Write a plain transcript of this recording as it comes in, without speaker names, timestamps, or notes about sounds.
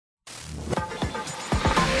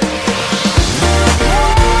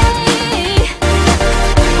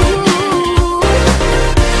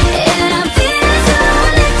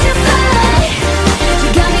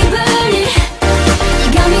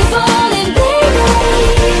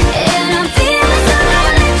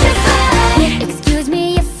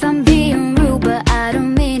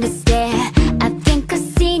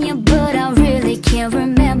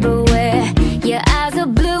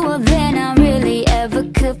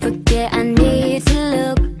forget I need to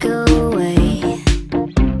look away.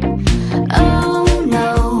 Oh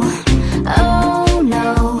no, oh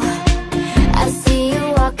no, I see you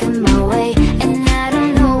walking my way, and I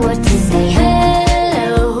don't know what to say.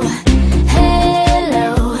 Hello,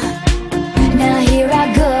 hello, now here I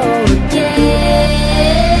go again.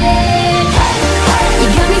 You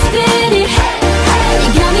got me spinning, you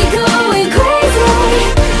got me going crazy,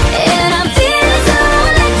 and I'm feeling so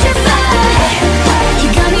electrified. You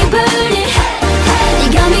got me burning, you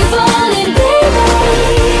got me falling, baby,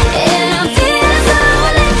 and I'm feeling so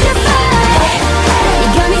electrified. You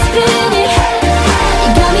got me spinning, you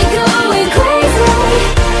got me going crazy,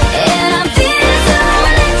 and I'm feeling so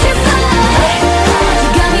electrified. You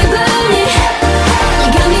got me burning, you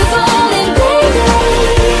got me falling, baby,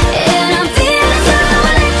 and I'm feeling so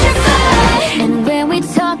electrified. And when we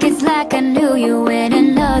talk, it's like I knew you in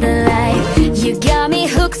another life. You got me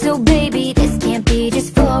hooked, so baby, this can't be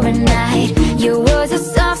just for a night. Your words are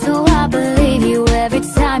soft, so I believe you every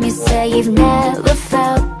time you say you've never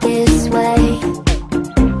felt this way.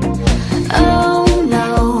 Oh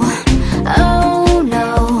no, oh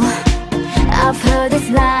no, I've heard this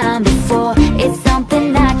line before, it's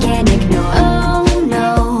something I can't ignore. Oh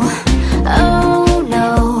no, oh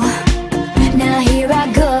no, now here I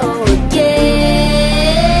go again.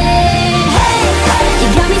 You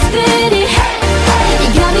got me spinning, you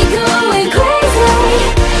got me going crazy,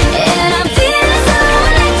 and I'm feeling so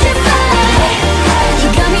electrified. You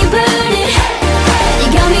got me burning, you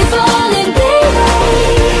got me falling, baby,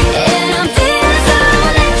 and I'm feeling so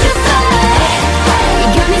electrified. You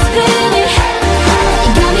got me spinning, you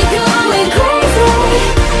got me going crazy,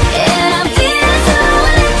 and I'm feeling so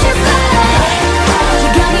electrified. You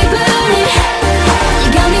got me burning, you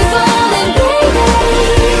got me falling, baby,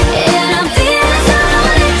 and I'm feeling so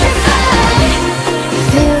electrified.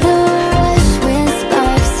 Feel the rush when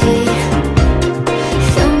sparks hit,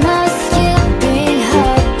 feel my skipping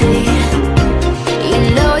heartbeat. You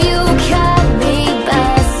know you caught me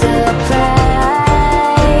by surprise,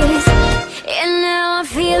 and now I'm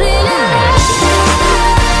feeling alive.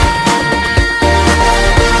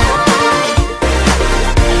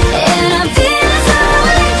 And I'm feeling so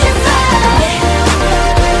electrified.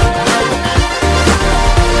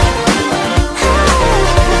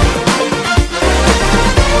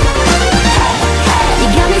 You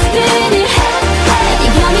got me spinning, you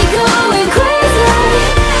got me going crazy,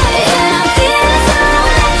 and I'm feeling so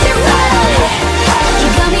electrified. You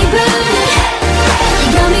got me burning, you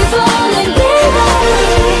got me falling, baby,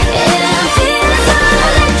 and I'm feeling so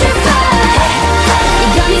electrified. You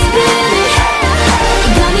got me spinning, you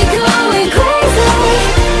got me going crazy,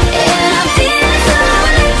 and I'm feeling so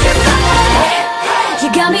electrified. You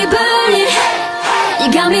got me burning, you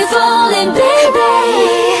got me falling, baby,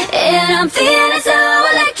 and I'm feeling